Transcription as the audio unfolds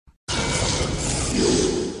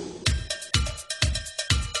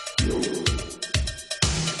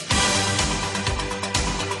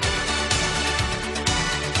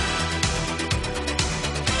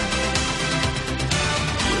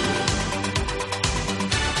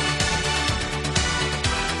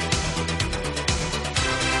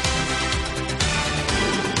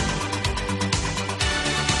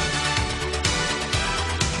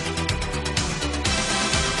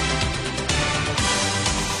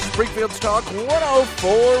Springfield's Talk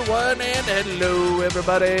 104.1, and hello,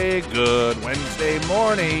 everybody. Good Wednesday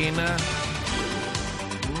morning.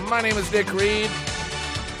 My name is Dick Reed.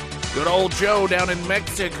 Good old Joe down in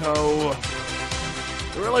Mexico.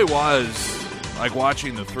 It really was like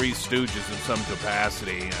watching the Three Stooges in some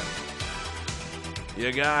capacity.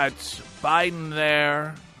 You got Biden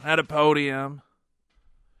there at a podium.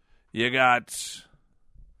 You got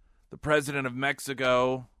the president of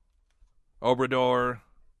Mexico, Obrador.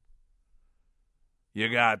 You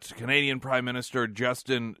got Canadian Prime Minister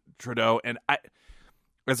Justin Trudeau. And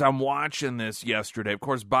as I'm watching this yesterday, of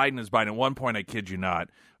course, Biden is Biden. At one point, I kid you not,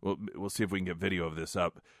 we'll see if we can get video of this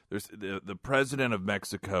up. There's the president of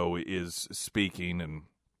Mexico is speaking, and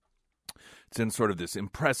it's in sort of this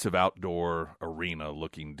impressive outdoor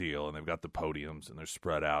arena-looking deal, and they've got the podiums, and they're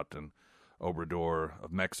spread out, and Obrador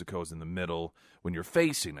of Mexico is in the middle. When you're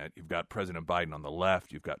facing it, you've got President Biden on the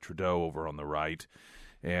left, you've got Trudeau over on the right.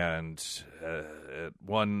 And at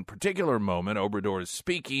one particular moment, Obrador is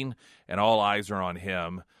speaking, and all eyes are on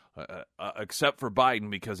him, except for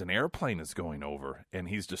Biden, because an airplane is going over, and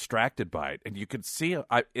he's distracted by it. And you could see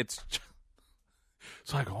it's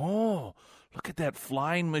like, oh, look at that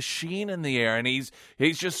flying machine in the air. And he's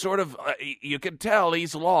just sort of, you can tell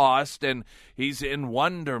he's lost, and he's in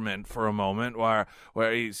wonderment for a moment where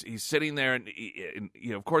he's sitting there, and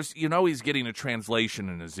you know, of course, you know he's getting a translation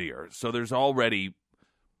in his ear. So there's already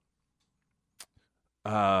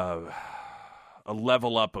a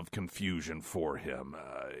level up of confusion for him.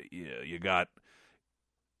 You got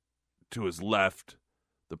to his left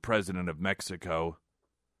the president of Mexico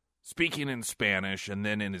speaking in Spanish, and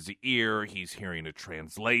then in his ear he's hearing a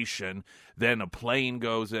translation. Then a plane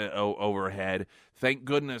goes overhead. Thank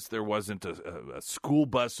goodness there wasn't a school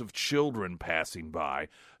bus of children passing by.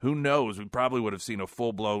 Who knows? We probably would have seen a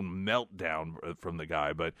full-blown meltdown from the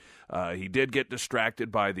guy, but he did get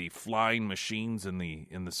distracted by the flying machines in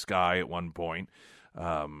the sky at one point.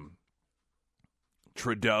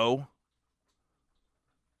 Trudeau,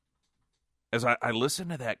 as I listen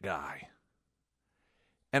to that guy,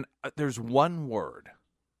 and there's one word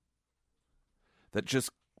that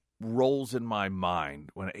just rolls in my mind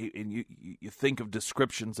and you think of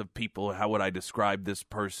descriptions of people. How would I describe this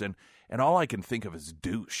person? And all I can think of is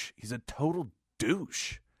douche. He's a total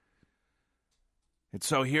douche. And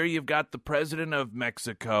so here you've got the president of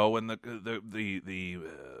Mexico, and the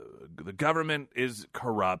government is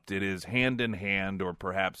corrupt. It is hand in hand, or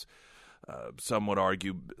perhaps some would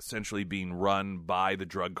argue essentially being run by the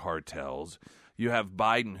drug cartels. You have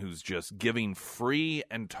Biden, who's just giving free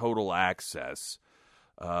and total access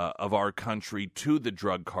of our country to the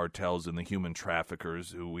drug cartels and the human traffickers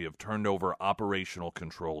who we have turned over operational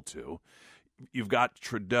control to. You've got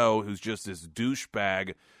Trudeau, who's just this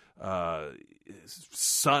douchebag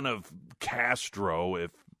son of Castro,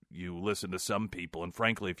 if you listen to some people. And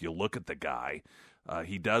frankly, if you look at the guy,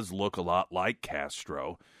 he does look a lot like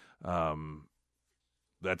Castro.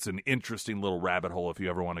 That's an interesting little rabbit hole if you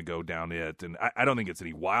ever want to go down it. And I don't think it's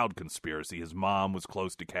any wild conspiracy. His mom was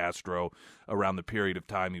close to Castro around the period of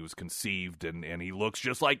time he was conceived, and he looks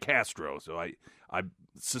just like Castro. So I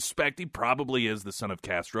suspect he probably is the son of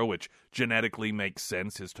Castro, which genetically makes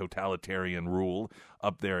sense, his totalitarian rule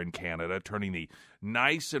up there in Canada, turning the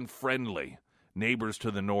nice and friendly neighbors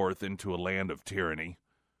to the north into a land of tyranny.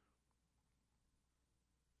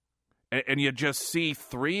 And you just see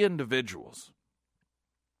three individuals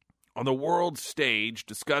on the world stage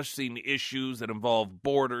discussing issues that involve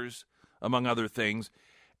borders, among other things.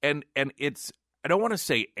 And it's, I don't want to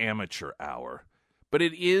say amateur hour, but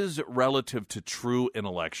it is relative to true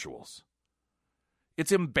intellectuals.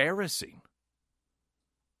 It's embarrassing.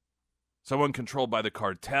 Someone controlled by the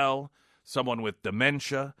cartel, someone with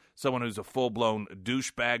dementia, someone who's a full-blown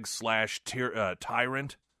douchebag /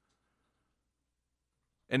 tyrant.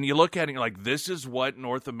 And you look at it and you're like, this is what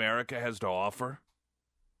North America has to offer?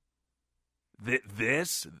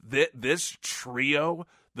 This trio,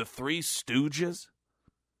 the Three Stooges?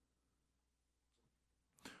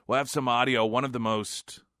 We'll have some audio. One of the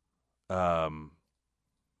most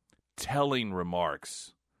telling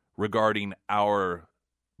remarks regarding our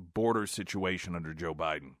border situation under Joe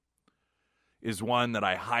Biden is one that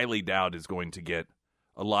I highly doubt is going to get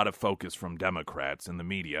a lot of focus from Democrats in the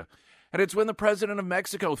media. And it's when the president of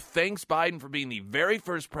Mexico thanks Biden for being the very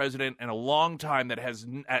first president in a long time that has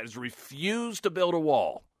refused to build a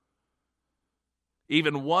wall.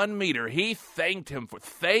 Even 1 meter. He thanked him for,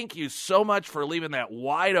 thank you so much for leaving that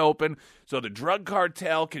wide open so the drug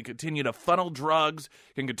cartel can continue to funnel drugs,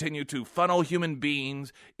 can continue to funnel human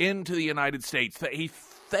beings into the United States. He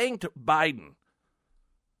thanked Biden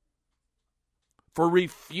for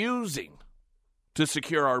refusing to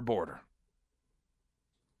secure our border.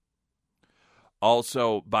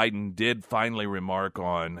 Also, Biden did finally remark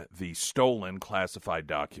on the stolen classified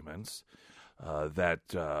documents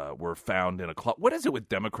that were found in a closet. What is it with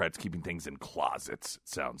Democrats keeping things in closets? It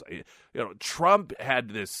sounds like, Trump had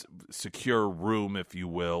this secure room, if you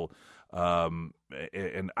will,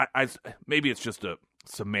 and I maybe it's just a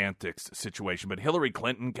semantics situation, but Hillary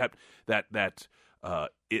Clinton kept that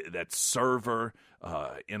server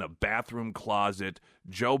in a bathroom closet.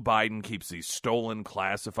 Joe Biden keeps these stolen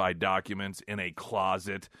classified documents in a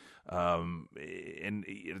closet. And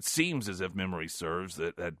it seems as if memory serves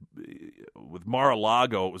that with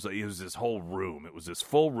Mar-a-Lago, it was this whole room. It was this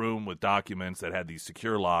full room with documents that had these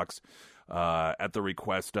secure locks. At the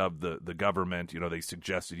request of the government, they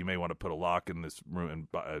suggested you may want to put a lock in this room.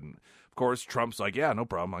 And of course, Trump's like, yeah, no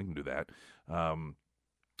problem, I can do that.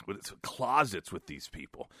 But it's closets with these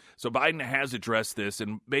people. So Biden has addressed this,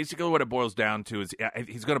 and basically what it boils down to is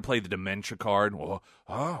he's going to play the dementia card. Well,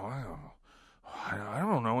 I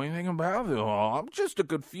don't know anything about it. I'm just a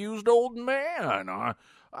confused old man.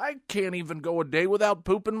 I can't even go a day without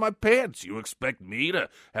pooping my pants. You expect me to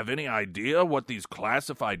have any idea what these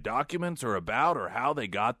classified documents are about or how they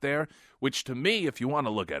got there? Which to me, if you want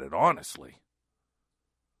to look at it honestly,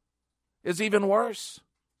 is even worse.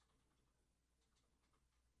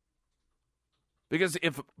 Because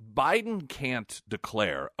if Biden can't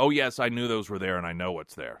declare, oh, yes, I knew those were there and I know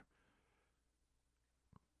what's there.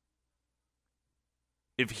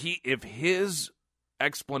 If his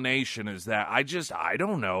explanation is that I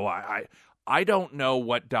don't know, I don't know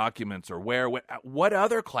what documents are where, what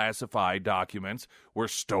other classified documents were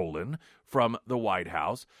stolen from the White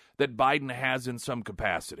House that Biden has in some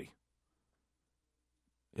capacity.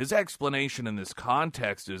 His explanation in this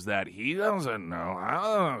context is that he doesn't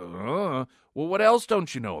know. Well, what else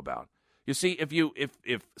don't you know about? You see,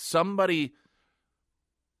 if somebody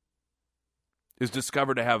is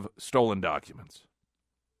discovered to have stolen documents,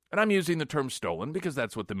 and I'm using the term stolen because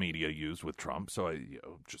that's what the media used with Trump, so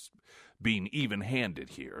just being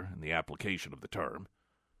even-handed here in the application of the term.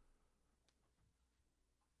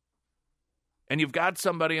 And you've got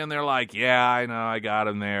somebody and they're like, yeah, I know, I got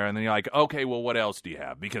him there. And then you're like, okay, well, what else do you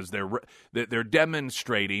have? Because they're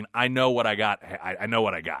demonstrating, I know what I got. I know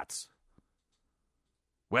what I got.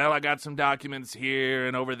 Well, I got some documents here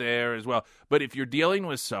and over there as well. But if you're dealing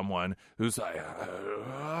with someone who's like,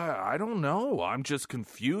 I don't know, I'm just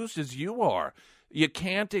confused as you are, you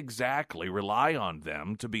can't exactly rely on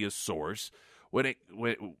them to be a source when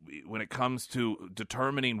it comes to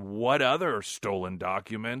determining what other stolen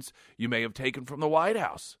documents you may have taken from the White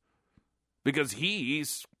House. Because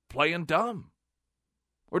he's playing dumb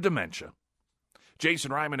or dementia.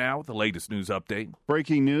 Jason Ryman now with the latest news update.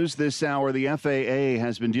 Breaking news this hour, the FAA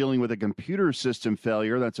has been dealing with a computer system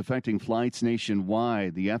failure that's affecting flights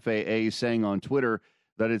nationwide. The FAA is saying on Twitter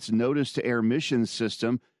that its notice-to-air mission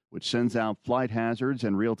system, which sends out flight hazards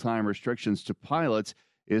and real-time restrictions to pilots,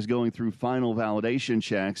 is going through final validation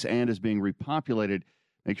checks and is being repopulated.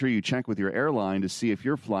 Make sure you check with your airline to see if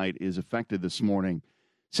your flight is affected this morning.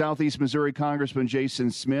 Southeast Missouri Congressman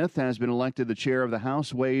Jason Smith has been elected the chair of the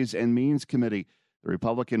House Ways and Means Committee, the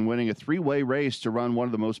Republican winning a three-way race to run one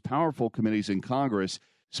of the most powerful committees in Congress.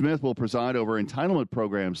 Smith will preside over entitlement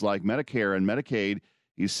programs like Medicare and Medicaid.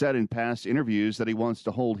 He's said in past interviews that he wants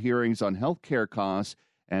to hold hearings on health care costs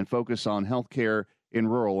and focus on health care in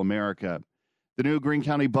rural America. The new Greene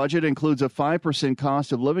County budget includes a 5%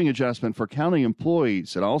 cost of living adjustment for county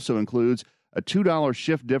employees. It also includes a $2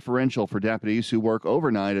 shift differential for deputies who work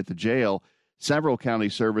overnight at the jail. Several county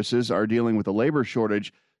services are dealing with a labor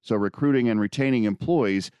shortage, so recruiting and retaining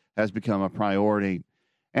employees has become a priority.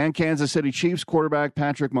 And Kansas City Chiefs quarterback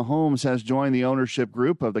Patrick Mahomes has joined the ownership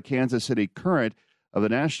group of the Kansas City Current of the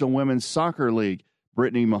National Women's Soccer League.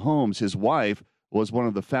 Brittany Mahomes, his wife, was one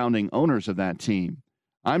of the founding owners of that team.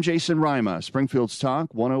 I'm Jason Rima, Springfield's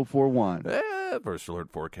Talk 104.1. First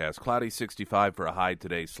alert forecast. Cloudy 65 for a high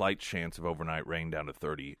today. Slight chance of overnight rain down to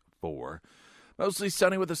 34. Mostly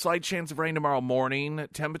sunny with a slight chance of rain tomorrow morning.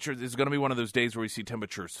 Temperature is going to be one of those days where we see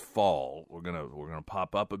temperatures fall. We're gonna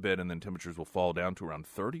pop up a bit, and then temperatures will fall down to around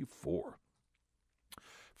 34.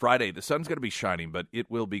 Friday, the sun's going to be shining, but it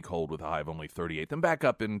will be cold with a high of only 38, then back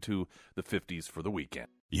up into the 50s for the weekend.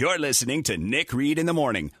 You're listening to Nick Reed in the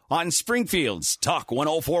Morning on Springfield's Talk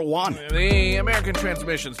 1041. The American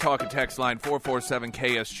Transmissions talk and text line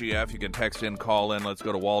 447-KSGF. You can text in, call in. Let's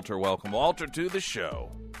go to Walter. Welcome, Walter, to the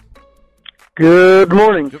show. Good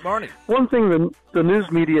morning. Good morning. One thing the news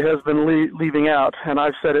media has been leaving out, and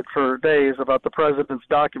I've said it for days about the president's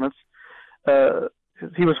documents,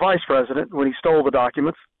 he was vice president when he stole the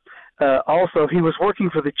documents. Also, he was working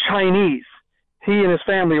for the Chinese. He and his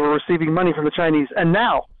family were receiving money from the Chinese. And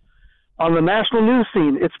now, on the national news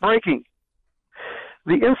scene, it's breaking.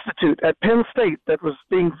 The institute at Penn State that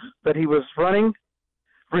he was running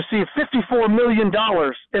received $54 million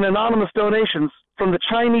in anonymous donations from the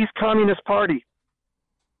Chinese Communist Party.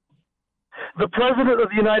 The President of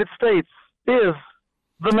the United States is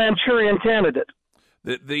the Manchurian Candidate.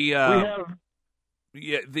 The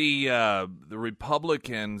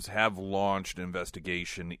Republicans have launched an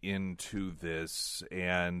investigation into this,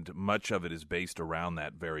 and much of it is based around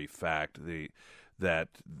that very fact. That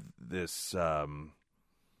this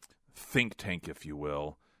think tank, if you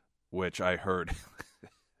will, which I heard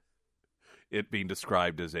it being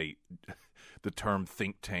described as the term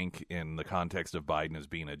think tank in the context of Biden as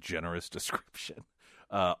being a generous description,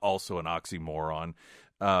 also an oxymoron.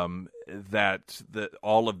 That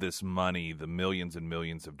all of this money, the millions and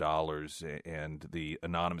millions of dollars, and the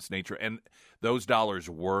anonymous nature, and those dollars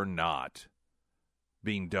were not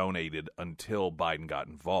being donated until Biden got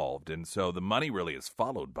involved. And so the money really has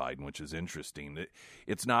followed Biden, which is interesting.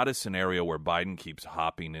 It's not a scenario where Biden keeps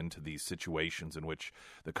hopping into these situations in which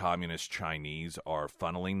the communist Chinese are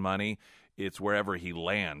funneling money. It's wherever he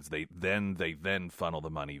lands, they then funnel the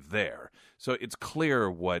money there. So it's clear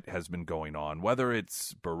what has been going on, whether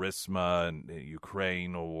it's Burisma in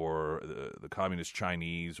Ukraine or the communist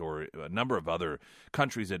Chinese or a number of other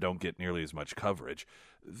countries that don't get nearly as much coverage.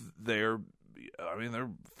 They're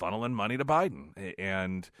funneling money to Biden,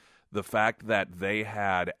 and the fact that they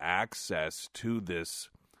had access to this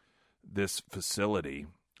facility.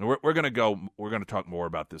 We're going to talk more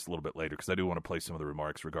about this a little bit later because I do want to play some of the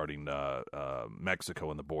remarks regarding Mexico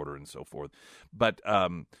and the border and so forth. But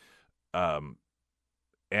and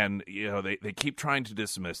they keep trying to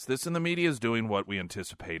dismiss this, and the media is doing what we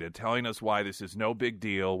anticipated, telling us why this is no big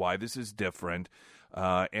deal, why this is different,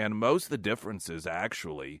 and most of the differences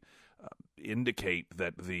actually indicate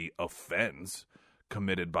that the offense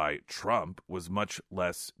committed by Trump was much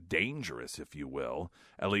less dangerous, if you will,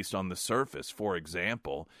 at least on the surface. For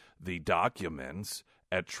example, the documents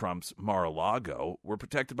at Trump's Mar-a-Lago were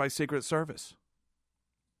protected by Secret Service.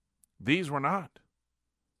 These were not.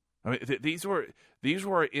 I mean, these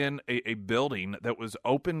were in a building that was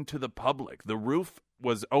open to the public. The roof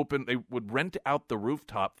was open. They would rent out the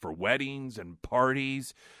rooftop for weddings and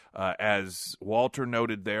parties. As Walter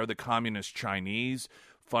noted there, the communist Chinese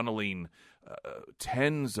funneling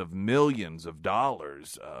tens of millions of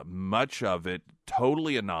dollars, much of it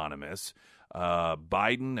totally anonymous.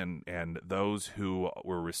 Biden and those who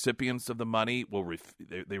were recipients of the money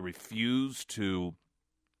they refuse to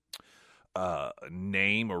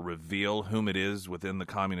name or reveal whom it is within the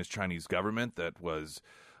communist Chinese government that was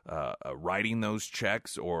writing those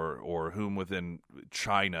checks or whom within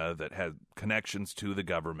China that had connections to the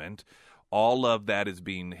government. All of that is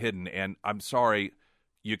being hidden. And I'm sorry,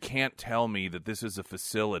 you can't tell me that this is a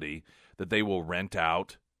facility that they will rent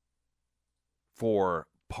out for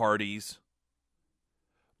parties.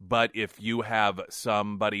 But if you have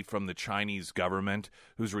somebody from the Chinese government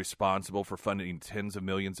who's responsible for funding tens of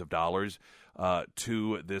millions of dollars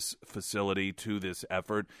to this facility, to this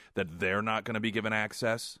effort, that they're not going to be given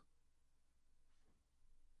access?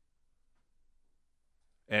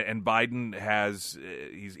 And Biden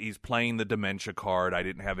he's playing the dementia card. I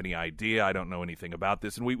didn't have any idea. I don't know anything about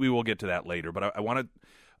this. And we will get to that later. But I want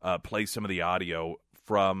to play some of the audio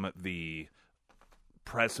from the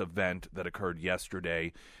press event that occurred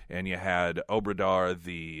yesterday. And you had Obrador,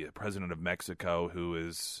 the president of Mexico, who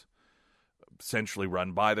is essentially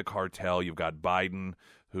run by the cartel. You've got Biden,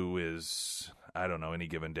 who is, I don't know, any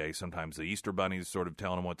given day. Sometimes the Easter Bunny is sort of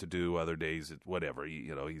telling him what to do. Other days, whatever.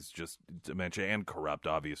 He's just dementia and corrupt,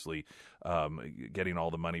 obviously, getting all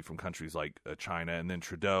the money from countries like China. And then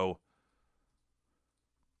Trudeau.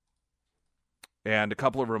 And a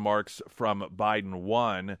couple of remarks from Biden.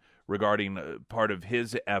 One, regarding part of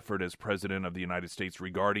his effort as president of the United States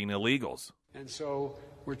regarding illegals. And so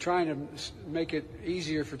we're trying to make it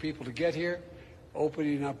easier for people to get here,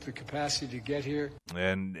 opening up the capacity to get here.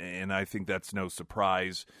 And I think that's no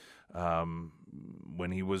surprise.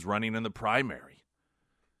 When he was running in the primary,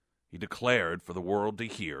 he declared for the world to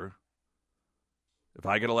hear if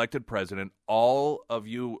I get elected president, all of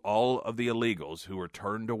the illegals who were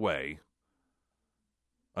turned away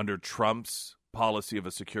under Trump's policy of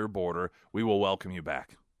a secure border, we will welcome you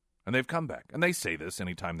back. And they've come back. And they say this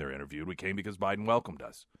anytime they're interviewed. We came because Biden welcomed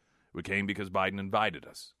us. We came because Biden invited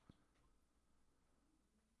us.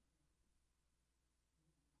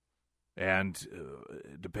 And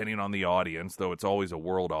depending on the audience, though it's always a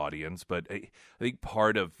world audience, but I think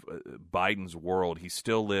part of Biden's world, he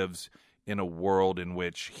still lives in a world in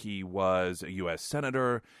which he was a U.S.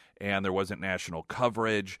 senator and there wasn't national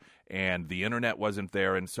coverage and the internet wasn't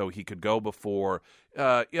there. And so he could go before,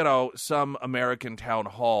 some American town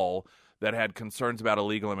hall that had concerns about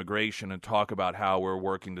illegal immigration and talk about how we're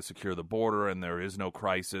working to secure the border and there is no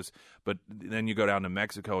crisis. But then you go down to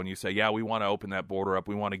Mexico and you say, yeah, we want to open that border up.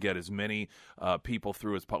 We want to get as many people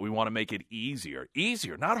through as possible. We want to make it easier,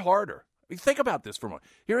 not harder. I mean, think about this for a moment.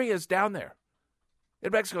 Here he is down there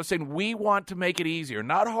in Mexico saying we want to make it easier,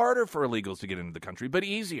 not harder for illegals to get into the country, but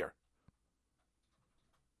easier.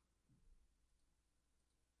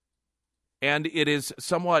 And it is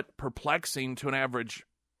somewhat perplexing to an average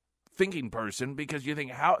thinking person because you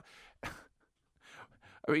think,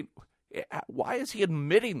 why is he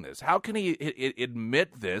admitting this? How can he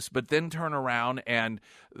admit this, but then turn around and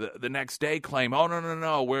the next day claim, oh,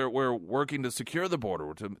 no, we're working to secure the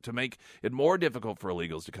border, to make it more difficult for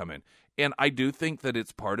illegals to come in. And I do think that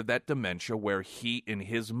it's part of that dementia where he, in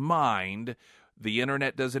his mind, the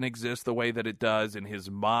internet doesn't exist the way that it does. In his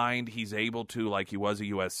mind, he's able to, like he was a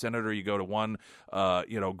U.S. senator, you go to one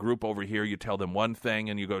group over here, you tell them one thing,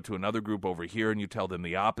 and you go to another group over here and you tell them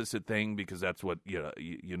the opposite thing because that's what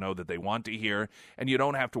you know that they want to hear. And you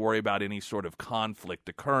don't have to worry about any sort of conflict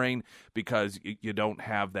occurring because you don't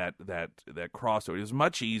have that crossover. It's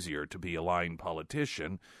much easier to be a lying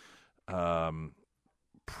politician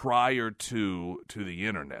prior to the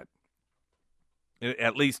internet.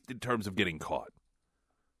 At least in terms of getting caught.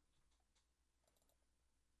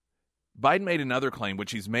 Biden made another claim,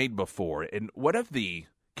 which he's made before. And one of the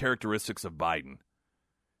characteristics of Biden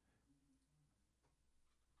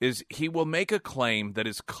is he will make a claim that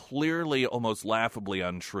is clearly, almost laughably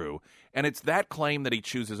untrue. And it's that claim that he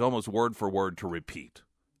chooses almost word for word to repeat.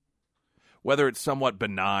 Whether it's somewhat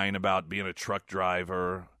benign about being a truck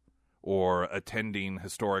driver or attending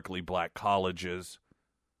historically black colleges,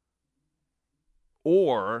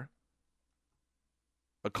 or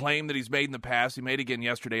a claim that he's made in the past, he made again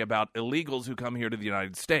yesterday about illegals who come here to the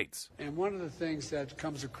United States. And one of the things that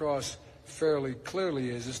comes across fairly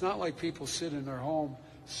clearly is it's not like people sit in their home,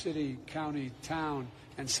 city, county, town,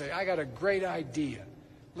 and say, I got a great idea.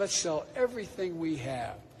 Let's sell everything we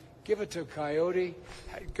have. Give it to a coyote,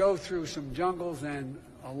 go through some jungles and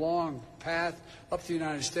a long path up to the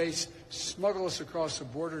United States, smuggle us across the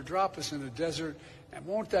border, drop us in the desert. And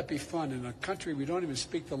won't that be fun in a country we don't even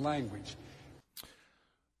speak the language?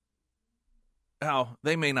 Now,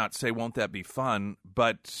 they may not say, won't that be fun,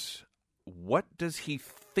 but what does he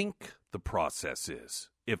think the process is,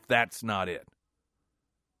 if that's not it?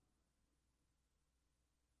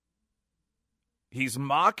 He's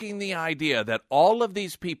mocking the idea that all of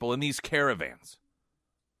these people in these caravans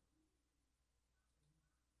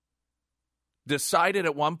decided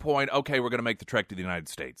at one point, okay, we're going to make the trek to the United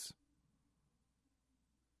States.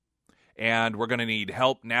 And we're going to need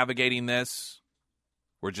help navigating this.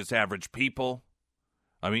 We're just average people.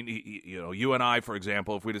 I mean, you and I, for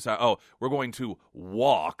example, if we decide, we're going to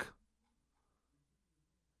walk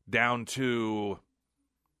down to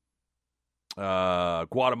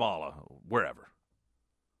Guatemala, wherever,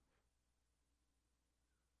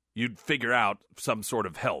 you'd figure out some sort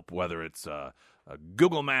of help, whether it's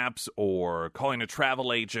Google Maps or calling a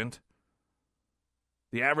travel agent.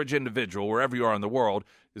 The average individual, wherever you are in the world,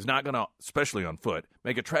 is not going to, especially on foot,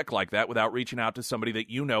 make a trek like that without reaching out to somebody that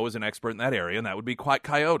you know is an expert in that area, and that would be quite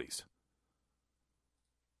coyotes.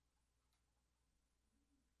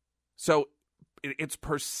 So it's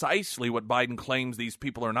precisely what Biden claims these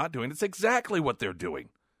people are not doing. It's exactly what they're doing.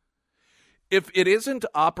 If it isn't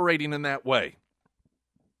operating in that way,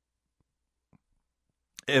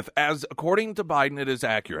 if, as according to Biden, it is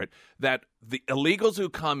accurate that the illegals who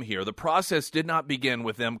come here, the process did not begin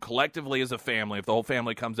with them collectively as a family. If the whole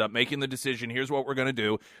family comes up, making the decision, here's what we're going to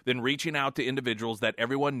do, then reaching out to individuals that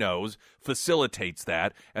everyone knows, facilitates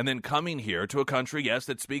that, and then coming here to a country, yes,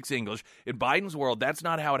 that speaks English. In Biden's world, that's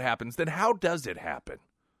not how it happens. Then how does it happen?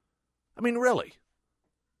 I mean, really?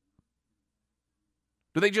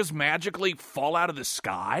 Do they just magically fall out of the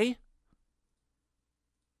sky?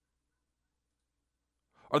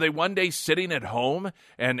 Are they one day sitting at home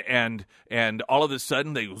and all of a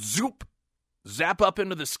sudden they zap up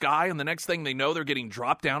into the sky, and the next thing they know they're getting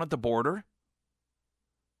dropped down at the border?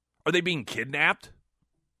 Are they being kidnapped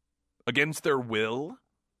against their will?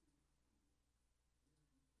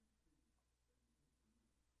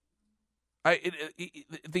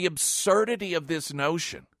 The absurdity of this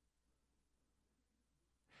notion.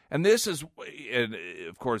 And this is, and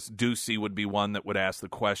of course, Ducey would be one that would ask the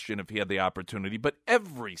question if he had the opportunity, but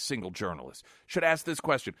every single journalist should ask this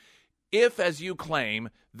question. If, as you claim,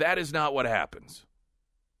 that is not what happens,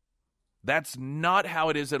 that's not how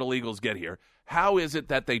it is that illegals get here, how is it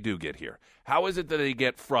that they do get here? How is it that they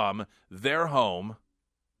get from their home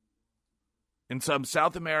in some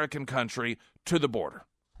South American country to the border?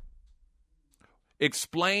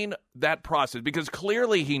 Explain that process, because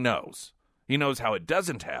clearly he knows. He knows how it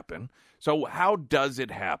doesn't happen. So how does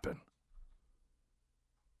it happen?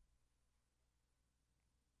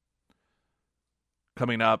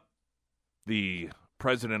 Coming up, the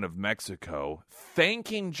president of Mexico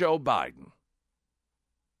thanking Joe Biden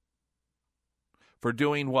for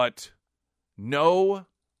doing what no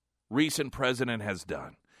recent president has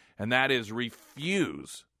done, and that is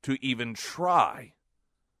refuse to even try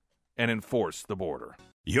and enforce the border.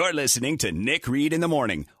 You're listening to Nick Reed in the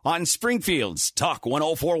Morning on Springfield's Talk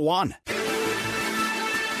 104.1.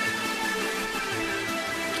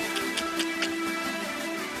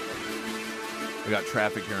 We got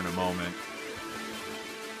traffic here in a moment.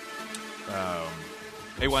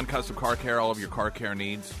 A1 Custom Car Care, all of your car care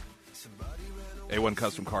needs. A1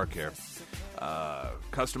 Custom Car Care.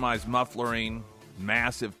 Customized mufflering,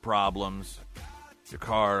 massive problems. Your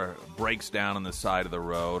car breaks down on the side of the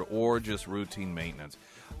road, or just routine maintenance.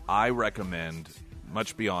 I recommend,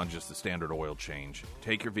 much beyond just the standard oil change,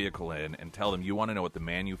 take your vehicle in and tell them you want to know what the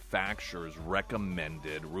manufacturer's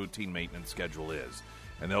recommended routine maintenance schedule is.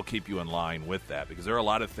 And they'll keep you in line with that, because there are a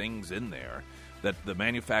lot of things in there that the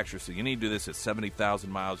manufacturer says, you need to do this at 70,000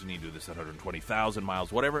 miles, you need to do this at 120,000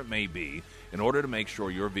 miles, whatever it may be, in order to make sure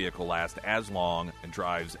your vehicle lasts as long and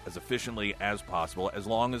drives as efficiently as possible, as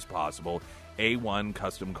long as possible. A1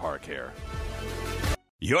 Custom Car Care.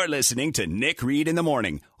 You're listening to Nick Reed in the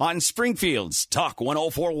Morning on Springfield's Talk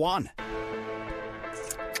 104.1.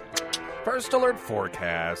 First Alert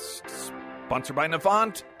Forecast, sponsored by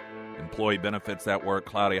Navant. Employee benefits that work,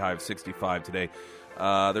 cloudy, high of 65 today.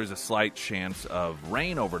 There's a slight chance of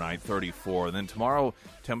rain overnight, 34. And then tomorrow,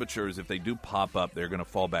 temperatures, if they do pop up, they're going to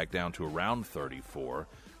fall back down to around 34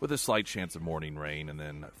 with a slight chance of morning rain, and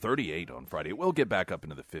then 38 on Friday. It will get back up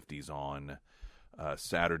into the 50s on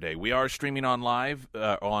Saturday. We are streaming online,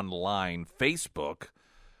 Facebook,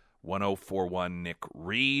 1041 Nick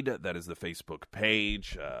Reed. That is the Facebook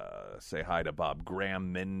page. Say hi to Bob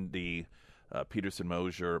Graham, Mindy, Peterson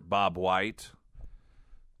Mosier, Bob White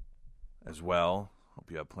as well. Hope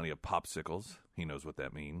you have plenty of popsicles. He knows what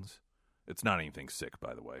that means. It's not anything sick,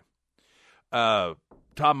 by the way.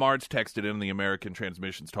 Tom Martz texted in the American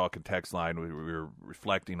Transmissions Talk and Text line. We were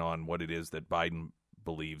reflecting on what it is that Biden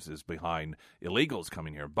believes is behind illegals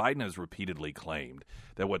coming here. Biden has repeatedly claimed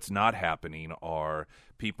that what's not happening are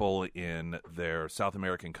people in their South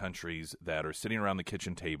American countries that are sitting around the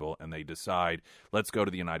kitchen table and they decide, let's go to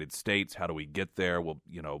the United States. How do we get there? Well,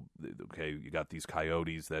 okay, you got these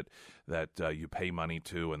coyotes that you pay money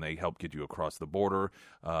to, and they help get you across the border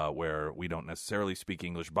where we don't necessarily speak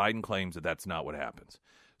English. Biden claims that that's not what happens.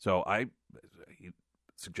 So he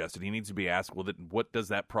suggested he needs to be asked, well, what does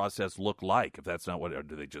that process look like? If that's not what, or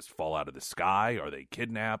do they just fall out of the sky? Are they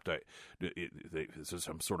kidnapped? Is there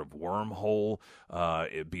some sort of wormhole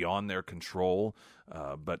beyond their control?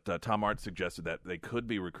 But Tom Martz suggested that they could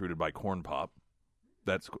be recruited by Corn Pop.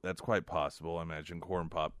 That's quite possible. I imagine Corn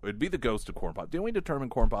Pop. It'd be the ghost of Corn Pop. Didn't we determine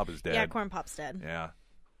Corn Pop is dead? Yeah, Corn Pop's dead. Yeah.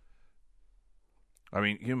 I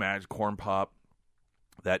mean, can you imagine Corn Pop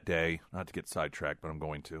that day? Not to get sidetracked, but I'm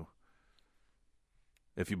going to.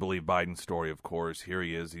 If you believe Biden's story, of course, here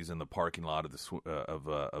he is. He's in the parking lot of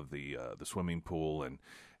the swimming pool,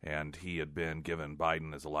 and he had been giving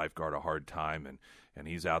Biden as a lifeguard a hard time, and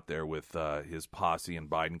he's out there with his posse, and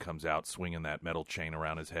Biden comes out swinging that metal chain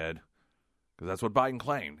around his head, because that's what Biden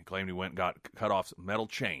claimed. He claimed he went and got cut off metal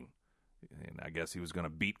chain, and I guess he was going to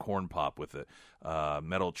beat Corn Pop with a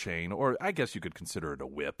metal chain, or I guess you could consider it a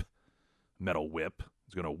whip, metal whip.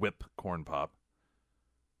 He's going to whip Corn Pop.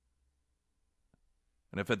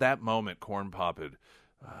 And if at that moment Corn Pop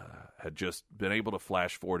had just been able to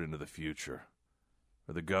flash forward into the future,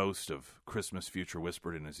 or the ghost of Christmas future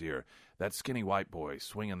whispered in his ear, that skinny white boy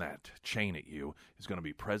swinging that chain at you is going to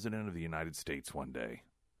be president of the United States one day.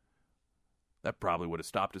 That probably would have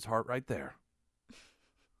stopped his heart right there.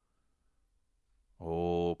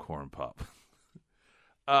 Oh, Corn Pop.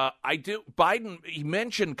 Biden, he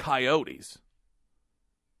mentioned coyotes.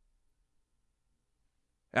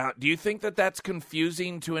 Do you think that that's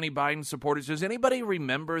confusing to any Biden supporters? Does anybody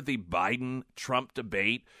remember the Biden-Trump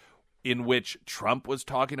debate in which Trump was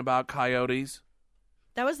talking about coyotes?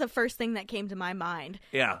 That was the first thing that came to my mind.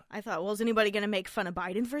 Yeah. I thought, well, is anybody going to make fun of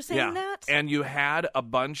Biden for saying that? And you had a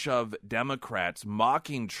bunch of Democrats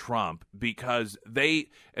mocking Trump because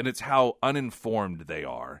and it's how uninformed they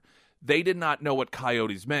are. They did not know what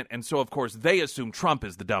coyotes meant. And so, of course, they assume Trump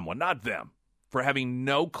is the dumb one, not them, for having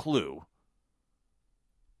no clue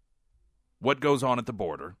what goes on at the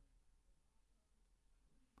border.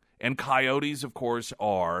 And coyotes, of course,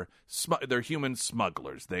 they're human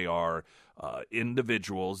smugglers. They are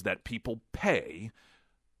individuals that people pay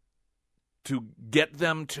to get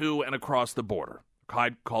them to and across the border,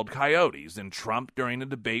 called coyotes. And Trump, during a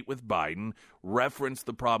debate with Biden, referenced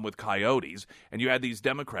the problem with coyotes. And you had these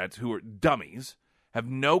Democrats who are dummies, have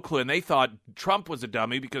no clue. And they thought Trump was a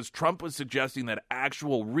dummy because Trump was suggesting that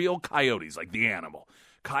actual real coyotes, like the animal,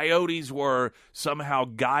 coyotes were somehow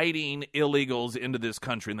guiding illegals into this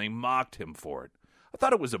country, and they mocked him for it. I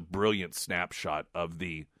thought it was a brilliant snapshot of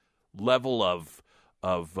the level of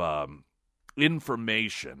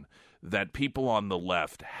information that people on the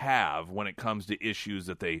left have when it comes to issues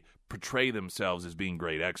that they portray themselves as being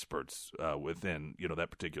great experts within,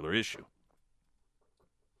 that particular issue.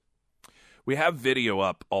 We have video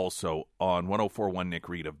up also on 104.1 Nick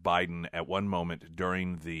Reed of Biden at one moment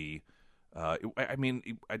during the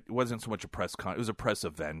it wasn't so much a it was a press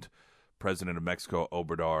event. President of Mexico,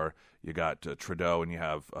 Obrador, you got Trudeau, and you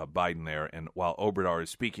have Biden there. And while Obrador is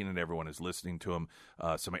speaking and everyone is listening to him,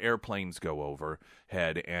 some airplanes go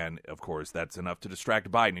overhead. And, of course, that's enough to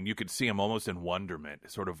distract Biden. And you could see him almost in wonderment,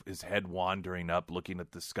 sort of his head wandering up, looking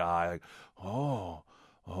at the sky. Like, oh,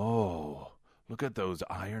 look at those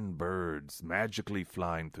iron birds magically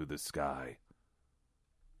flying through the sky.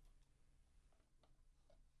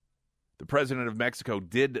 The president of Mexico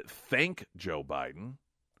did thank Joe Biden.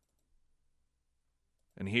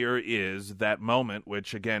 And here is that moment,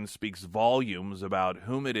 which again speaks volumes about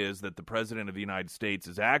whom it is that the president of the United States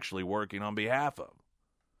is actually working on behalf of.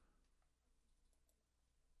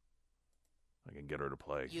 I can get her to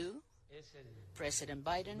play. You, President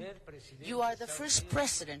Biden, you are the first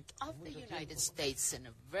president of the United States in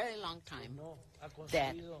a very long time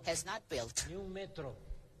that has not built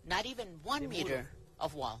not even 1 meter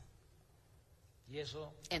of wall.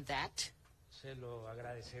 And that,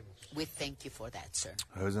 we thank you for that, sir.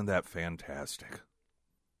 Isn't that fantastic?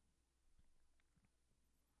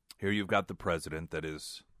 Here you've got the president that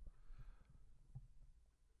is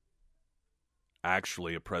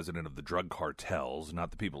actually a president of the drug cartels,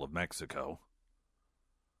 not the people of Mexico,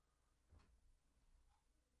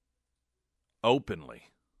 openly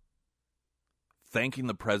thanking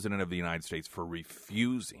the president of the United States for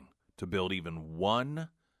refusing to build even 1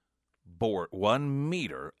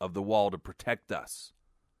 meter of the wall to protect us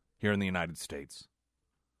here in the United States.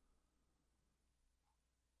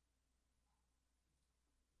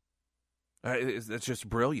 It's just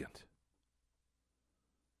brilliant.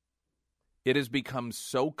 It has become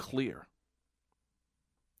so clear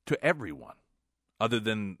to everyone, other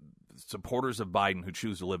than supporters of Biden who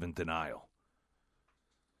choose to live in denial,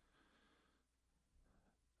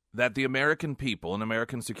 that the American people and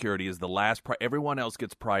American security is the last everyone else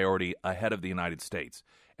gets priority ahead of the United States.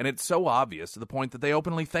 And it's so obvious to the point that they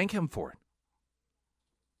openly thank him for it.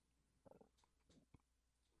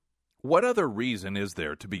 What other reason is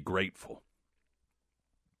there to be grateful?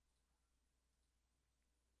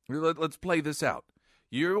 Let's play this out.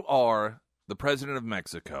 You are the president of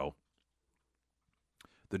Mexico.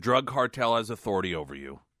 The drug cartel has authority over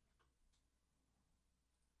you.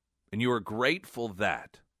 And you are grateful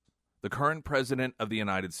that the current president of the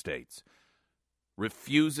United States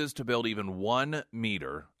refuses to build even 1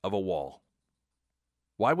 meter of a wall.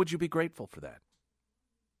 Why would you be grateful for that?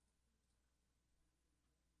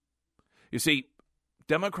 You see,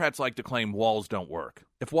 Democrats like to claim walls don't work.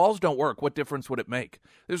 If walls don't work, what difference would it make?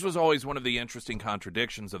 This was always one of the interesting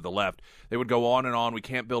contradictions of the left. They would go on and on, we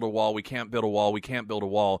can't build a wall, we can't build a wall, we can't build a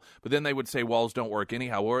wall. But then they would say walls don't work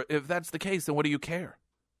anyhow. Or if that's the case, then what do you care?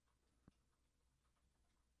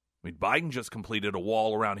 I mean, Biden just completed a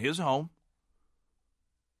wall around his home.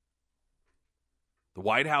 The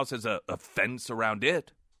White House has a fence around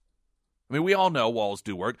it. I mean, we all know walls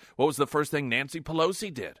do work. What was the first thing Nancy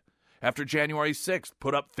Pelosi did after January 6th?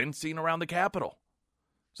 Put up fencing around the Capitol.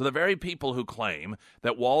 So the very people who claim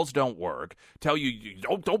that walls don't work tell you,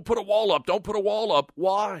 don't put a wall up, don't put a wall up.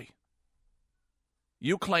 Why?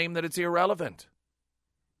 You claim that it's irrelevant.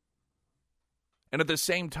 And at the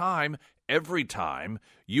same time, every time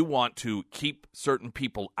you want to keep certain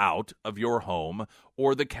people out of your home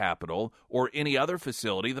or the Capitol or any other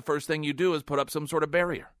facility, the first thing you do is put up some sort of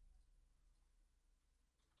barrier.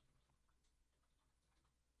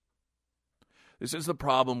 This is the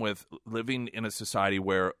problem with living in a society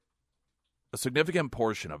where a significant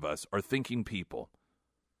portion of us are thinking people.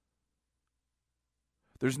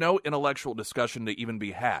 There's no intellectual discussion to even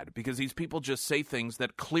be had because these people just say things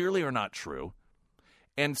that clearly are not true.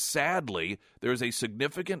 And sadly, there's a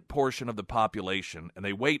significant portion of the population, and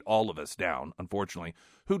they weight all of us down, unfortunately,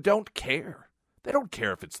 who don't care. They don't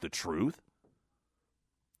care if it's the truth.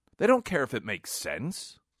 They don't care if it makes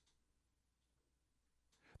sense.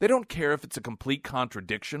 They don't care if it's a complete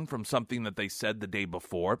contradiction from something that they said the day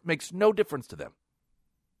before. It makes no difference to them.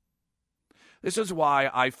 This is why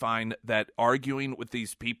I find that arguing with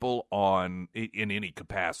these people in any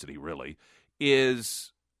capacity, really,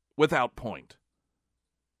 is without point.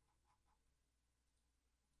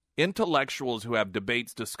 Intellectuals who have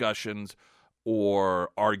debates, discussions, or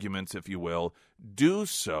arguments, if you will, do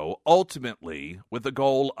so ultimately with the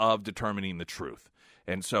goal of determining the truth.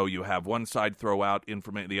 And so you have one side throw out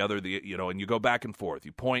information, the other, and you go back and forth.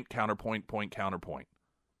 You point, counterpoint, point, counterpoint.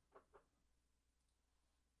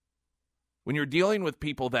 When you're dealing with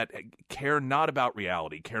people that care not about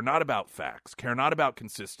reality, care not about facts, care not about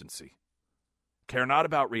consistency, care not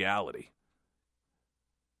about reality,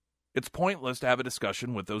 it's pointless to have a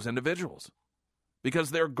discussion with those individuals because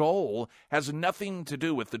their goal has nothing to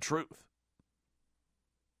do with the truth.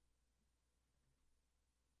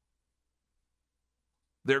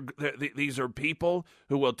 These are people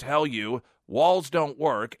who will tell you walls don't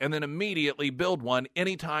work and then immediately build one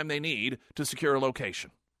anytime they need to secure a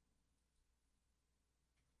location.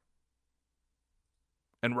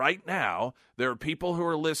 And right now, there are people who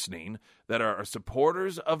are listening that are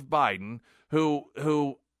supporters of Biden who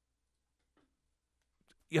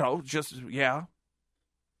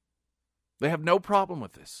they have no problem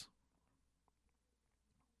with this.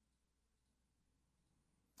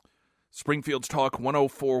 Springfield's Talk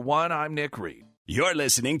 1041, I'm Nick Reed. You're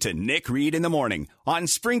listening to Nick Reed in the Morning on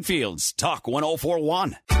Springfield's Talk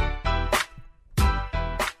 1041.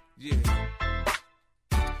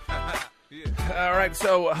 All right,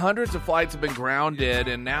 so hundreds of flights have been grounded,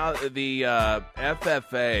 and now the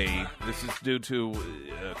FFA, this is due to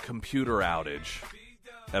a computer outage,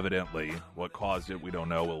 evidently. What caused it, we don't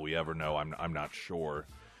know. Will we ever know? I'm not sure.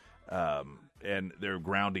 And they're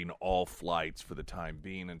grounding all flights for the time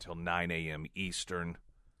being until 9 a.m. Eastern.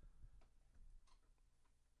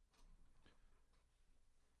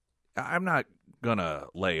 I'm not going to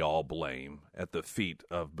lay all blame at the feet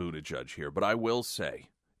of Buttigieg here, but I will say,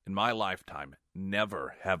 in my lifetime,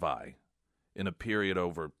 never have I, in a period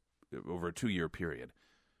over a 2-year period,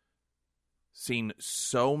 seen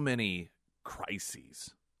so many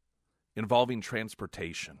crises involving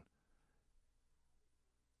transportation.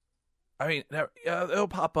 I mean, they'll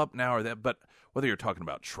pop up now or then, but whether you're talking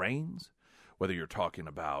about trains, whether you're talking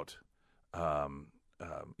about,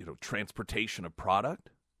 transportation of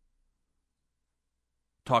product,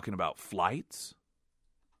 talking about flights,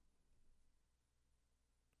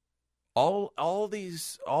 all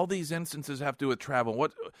these instances have to do with travel.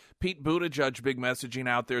 What Pete Buttigieg big messaging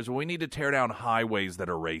out there is, we need to tear down highways that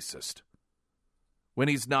are racist. When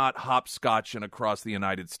he's not hopscotching across the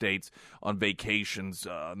United States on vacations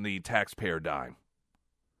on the taxpayer dime.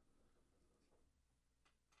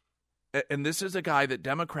 And this is a guy that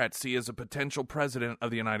Democrats see as a potential president of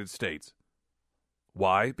the United States.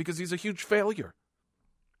 Why? Because he's a huge failure.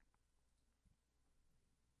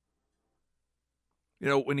 You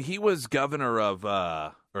know, when he was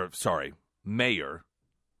mayor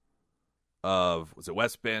of, was it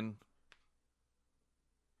West Bend?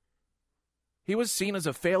 He was seen as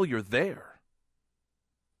a failure there,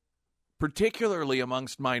 particularly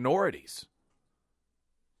amongst minorities.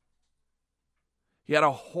 He had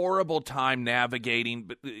a horrible time navigating,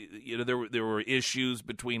 but there were issues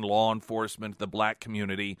between law enforcement, the black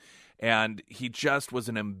community, and he just was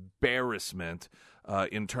an embarrassment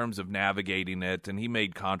in terms of navigating it, and he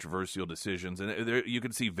made controversial decisions. And you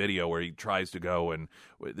can see video where he tries to go, and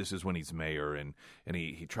this is when he's mayor, and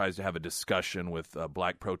he tries to have a discussion with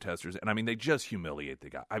black protesters. And I mean, they just humiliate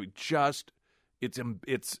the guy. I mean,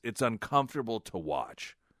 it's uncomfortable to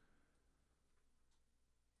watch.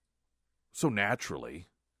 So naturally,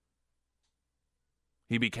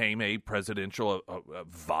 he became a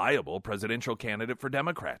viable presidential candidate for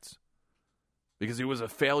Democrats because he was a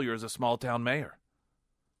failure as a small-town mayor.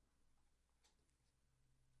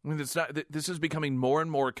 I mean, this is becoming more and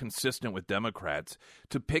more consistent with Democrats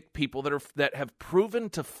to pick people that have proven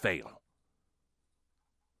to fail.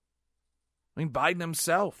 I mean, Biden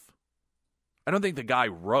himself. I don't think the guy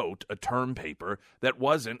wrote a term paper that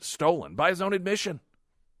wasn't stolen by his own admission.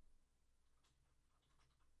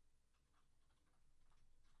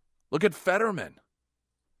 Look at Fetterman.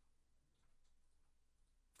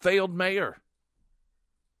 Failed mayor.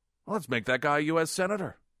 Well, let's make that guy a U.S.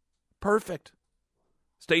 Senator. Perfect.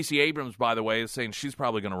 Stacey Abrams, by the way, is saying she's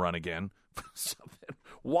probably going to run again.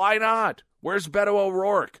 Why not? Where's Beto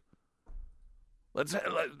O'Rourke?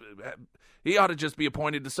 He ought to just be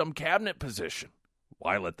appointed to some cabinet position.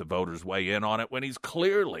 Why let the voters weigh in on it when he's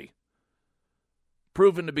clearly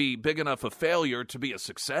proven to be big enough a failure to be a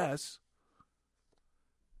success?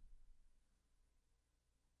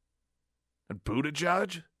 And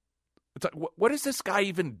Buttigieg? It's like, what does this guy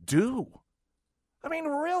even do? I mean,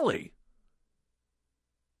 really?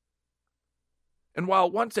 And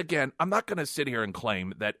while, once again, I'm not going to sit here and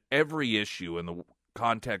claim that every issue in the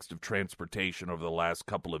context of transportation over the last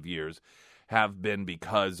couple of years have been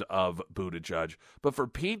because of Buttigieg, but for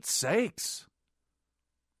Pete's sakes.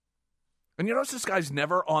 And you notice this guy's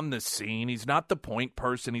never on the scene. He's not the point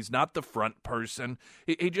person. He's not the front person.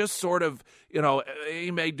 He just sort of,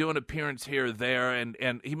 he may do an appearance here or there,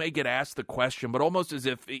 and he may get asked the question, but almost as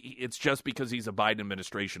if it's just because he's a Biden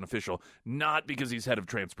administration official, not because he's head of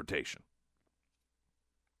transportation.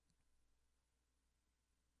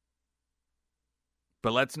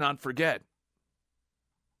 But let's not forget,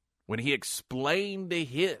 when he explained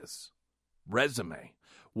his resume,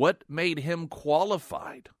 what made him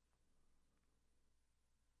qualified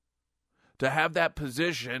to have that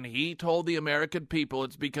position, he told the American people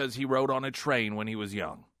it's because he rode on a train when he was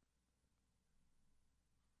young.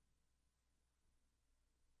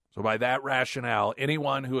 So by that rationale,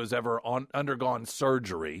 anyone who has ever undergone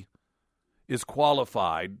surgery is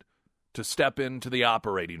qualified to step into the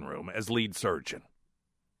operating room as lead surgeon.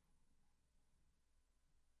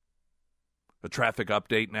 A traffic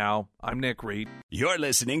update now. I'm Nick Reed. You're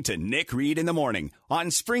listening to Nick Reed in the Morning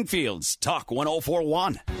on Springfield's Talk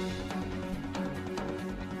 1041.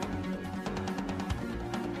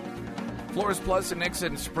 Flores Plus in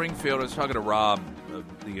Nixon, Springfield. I was talking to Rob,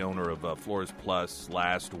 the owner of Flores Plus,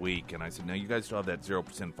 last week, and I said, no, you guys still have that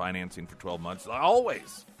 0% financing for 12 months?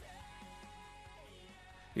 Always.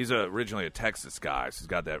 He's originally a Texas guy, so he's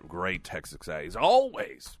got that great Texas guy. He's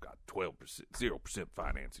always got 12%, 0%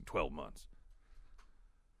 financing, 12 months.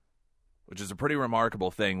 Which is a pretty remarkable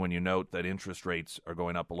thing when you note that interest rates are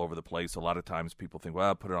going up all over the place. A lot of times people think, well,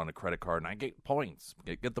 I'll put it on a credit card and I get points.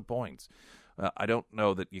 Get the points. I don't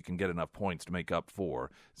know that you can get enough points to make up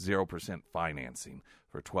for 0% financing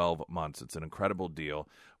for 12 months. It's an incredible deal.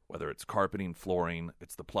 Whether it's carpeting, flooring,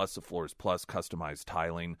 it's the plus of Floors Plus, customized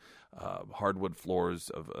tiling, hardwood floors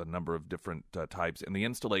of a number of different types. And the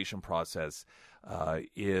installation process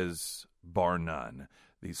is bar none.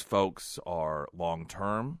 These folks are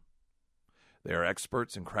long-term. They are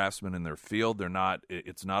experts and craftsmen in their field.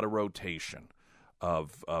 It's not a rotation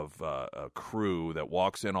of a crew that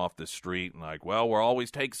walks in off the street and like, well, we'll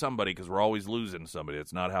always take somebody because we're always losing somebody.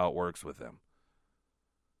 It's not how it works with them.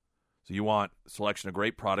 So you want a selection of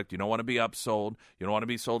great product. You don't want to be upsold. You don't want to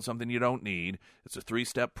be sold something you don't need. It's a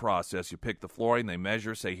 3-step process. You pick the flooring. They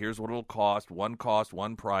measure, say, here's what it'll cost, one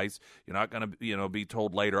price. You're not going to be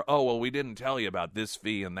told later, oh, well, we didn't tell you about this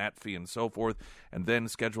fee and that fee and so forth. And then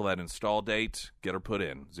schedule that install date, get her put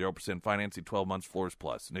in. 0% financing, 12 months, Floors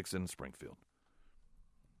Plus, Nixon, Springfield.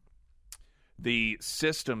 The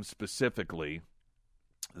system specifically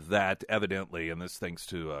that evidently, and this thanks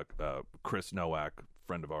to Chris Nowak,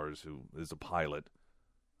 friend of ours who is a pilot.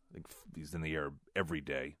 I think he's in the air every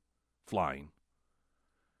day, flying.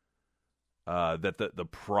 That the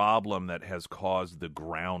problem that has caused the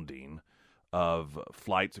grounding of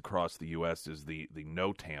flights across the U.S. is the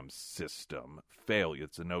NOTAM system failure.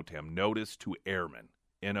 It's a NOTAM, Notice to Airmen,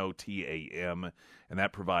 NOTAM, and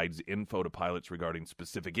that provides info to pilots regarding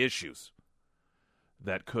specific issues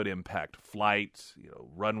that could impact flights,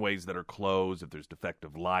 runways that are closed, if there's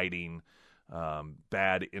defective lighting,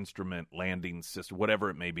 bad instrument landing system, whatever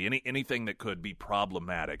it may be, anything that could be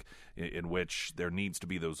problematic in which there needs to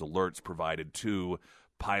be those alerts provided to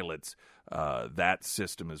pilots. That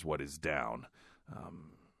system is what is down.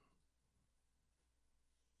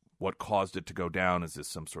 What caused it to go down? Is this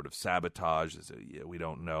some sort of sabotage? We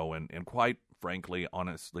don't know. And quite frankly,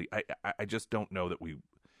 honestly, I just don't know that we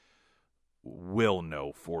will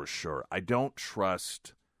know for sure. I don't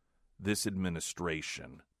trust this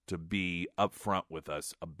administration to be upfront with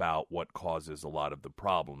us about what causes a lot of the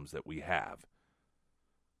problems that we have.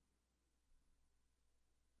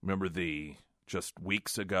 Remember just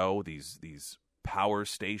weeks ago, these power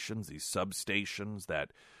stations, these substations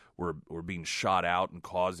that were being shot out and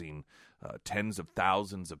causing tens of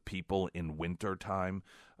thousands of people in winter time,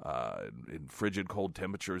 in frigid cold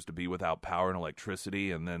temperatures, to be without power and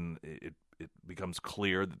electricity, and then it becomes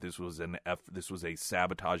clear that this was a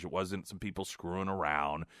sabotage. It wasn't some people screwing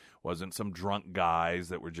around. It wasn't some drunk guys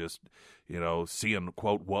that were just, seeing,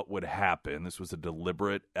 quote, what would happen. This was a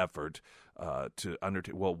deliberate effort to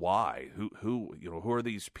undertake. Well, why? Who are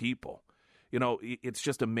these people? It's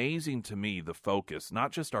just amazing to me the focus,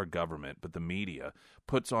 not just our government, but the media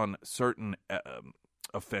puts on certain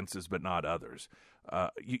offenses, but not others.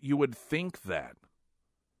 You would think that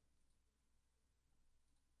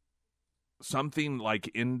something like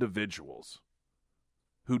individuals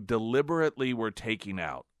who deliberately were taking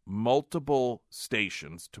out multiple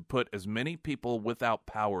stations to put as many people without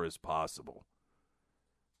power as possible,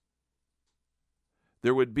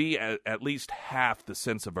 there would be at least half the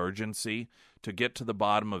sense of urgency to get to the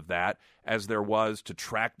bottom of that as there was to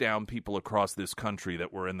track down people across this country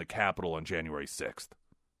that were in the Capitol on January 6th.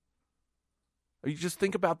 You just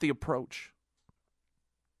think about the approach.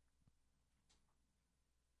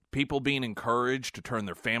 People being encouraged to turn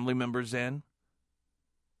their family members in.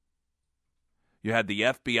 You had the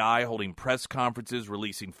FBI holding press conferences,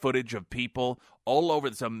 releasing footage of people all over.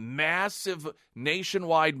 It's a massive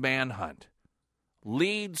nationwide manhunt.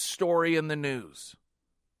 Lead story in the news.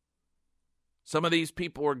 Some of these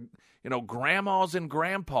people were, grandmas and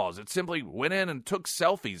grandpas that simply went in and took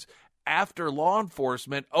selfies after law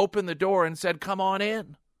enforcement opened the door and said, "Come on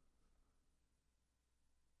in."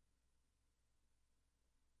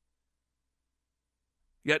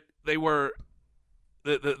 Yet they were,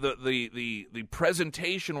 the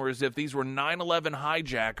presentation were as if these were 9/11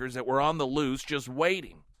 hijackers that were on the loose just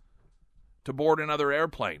waiting to board another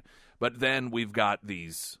airplane. But then we've got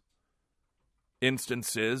these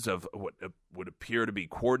instances of what would appear to be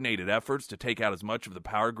coordinated efforts to take out as much of the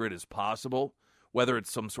power grid as possible, whether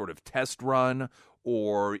it's some sort of test run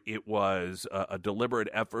or it was a deliberate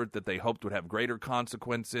effort that they hoped would have greater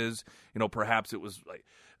consequences. Perhaps it was like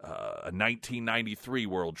a 1993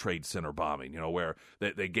 World Trade Center bombing, where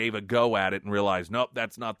they gave a go at it and realized, nope,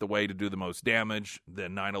 that's not the way to do the most damage.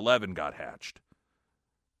 Then 9/11 got hatched.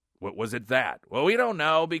 What was it that? Well, we don't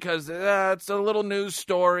know because it's a little news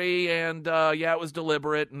story and, it was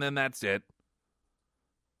deliberate, and then that's it.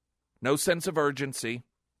 No sense of urgency.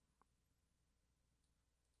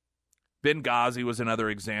 Benghazi was another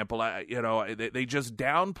example. They just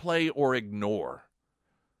downplay or ignore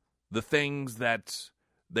the things that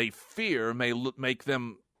they fear may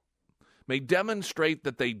demonstrate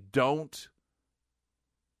that they don't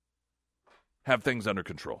have things under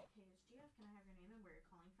control.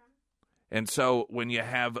 And so when you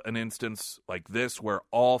have an instance like this where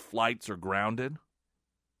all flights are grounded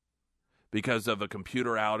because of a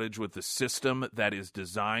computer outage with the system that is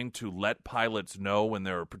designed to let pilots know when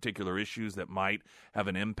there are particular issues that might have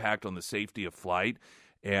an impact on the safety of flight,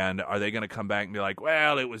 and are they going to come back and be like,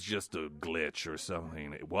 well, it was just a glitch or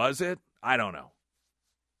something? Was it? I don't know.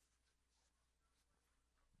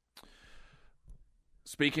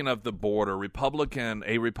 Speaking of the border, a Republican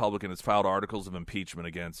has filed articles of impeachment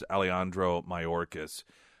against Alejandro Mayorkas.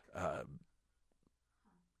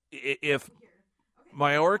 If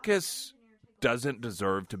Mayorkas doesn't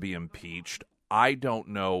deserve to be impeached, I don't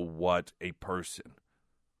know what a person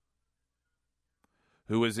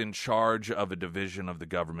who is in charge of a division of the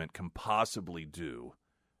government can possibly do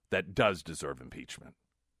that does deserve impeachment.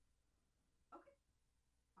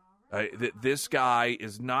 This guy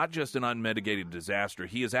is not just an unmitigated disaster.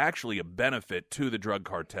 He is actually a benefit to the drug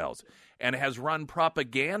cartels and has run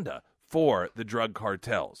propaganda for the drug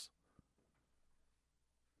cartels.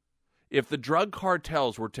 If the drug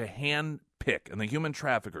cartels were to handpick, and the human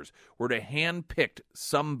traffickers were to handpick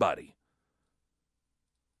somebody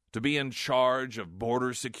to be in charge of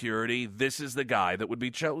border security, this is the guy that would be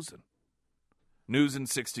chosen. News in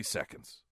 60 seconds.